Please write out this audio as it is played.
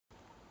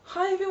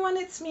Hi everyone,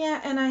 it's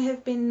Mia and I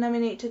have been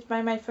nominated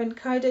by my friend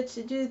Kaider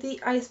to do the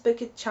Ice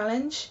Bucket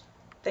Challenge.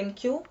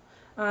 Thank you.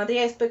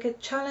 The Ice Bucket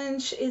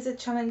Challenge is a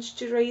challenge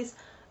to raise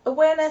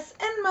awareness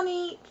and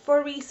money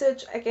for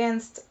research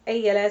against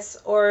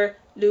ALS or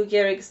Lou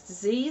Gehrig's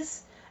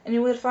disease, and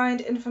you will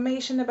find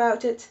information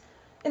about it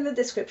in the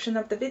description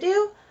of the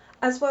video,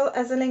 as well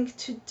as a link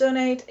to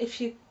donate if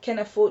you can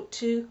afford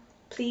to.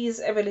 Please,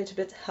 every little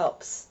bit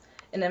helps.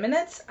 In a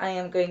minute I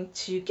am going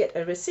to get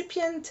a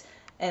recipient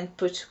and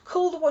put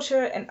cold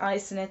water and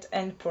ice in it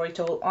and pour it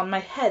all on my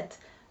head.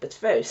 But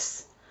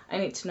first, I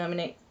need to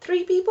nominate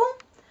 3 people.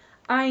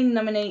 I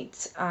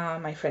nominate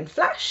my friend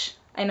Flash,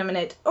 I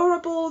nominate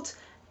Aurabolt,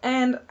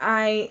 and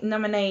I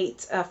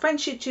nominate a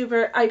French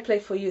YouTuber, I Play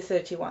For You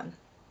 31.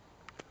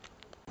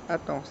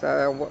 Attends,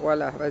 ça,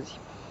 voilà, vas-y.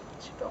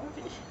 J'ai pas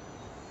envie.